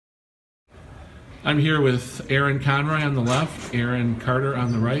I'm here with Erin Conroy on the left, Erin Carter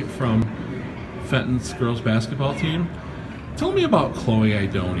on the right from Fenton's girls basketball team. Tell me about Chloe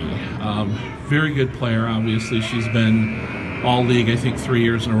Idoni. Very good player, obviously. She's been All-League, I think, 3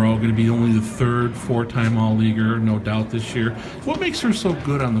 years in a row. Going to be only the third four-time All-Leaguer, no doubt, this year. What makes her so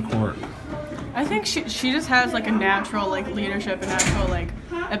good on the court? I think she just has like a natural leadership, a natural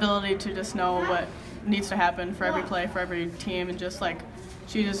ability to just know what needs to happen for every play, for every team, and just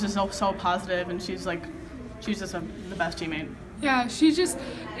she just is so positive, and she's just the best teammate. Yeah, she's just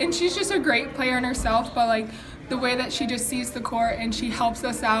a great player in herself, but the way that she just sees the court and she helps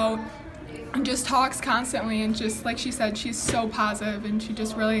us out and just talks constantly, and just like she said, she's so positive, and she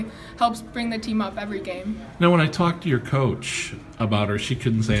just really helps bring the team up every game. Now, when I talked to your coach about her, she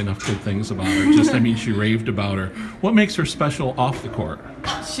couldn't say enough good things about her. She raved about her. What makes her special off the court?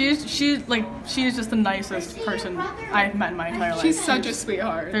 She's just the nicest person I've met in my entire life. She's such a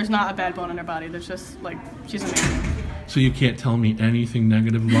sweetheart. There's not a bad bone in her body. There's just she's amazing. So you can't tell me anything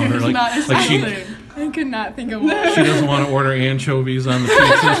negative about her? I could not think of one. She doesn't want to order anchovies on the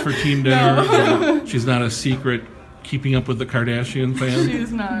pizzas for team dinner? No. She's not a secret Keeping Up with the Kardashian fan?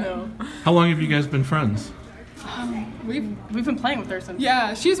 She's not. No. How long have you guys been friends? We've been playing with her since.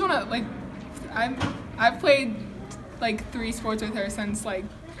 Yeah, she's one of I've played 3 sports with her since I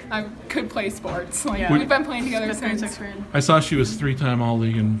could play sports. We've been playing together since 6th grade. I saw she was 3-time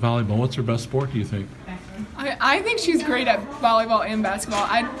All-League in volleyball. What's her best sport, do you think? I think she's great at volleyball and basketball.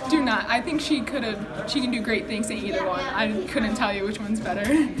 I do not. I think she can do great things in either one. I couldn't tell you which one's better.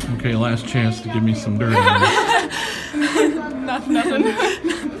 Okay, last chance to give me some dirt on it. Nothing.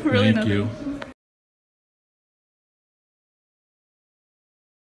 Really Thank nothing. you.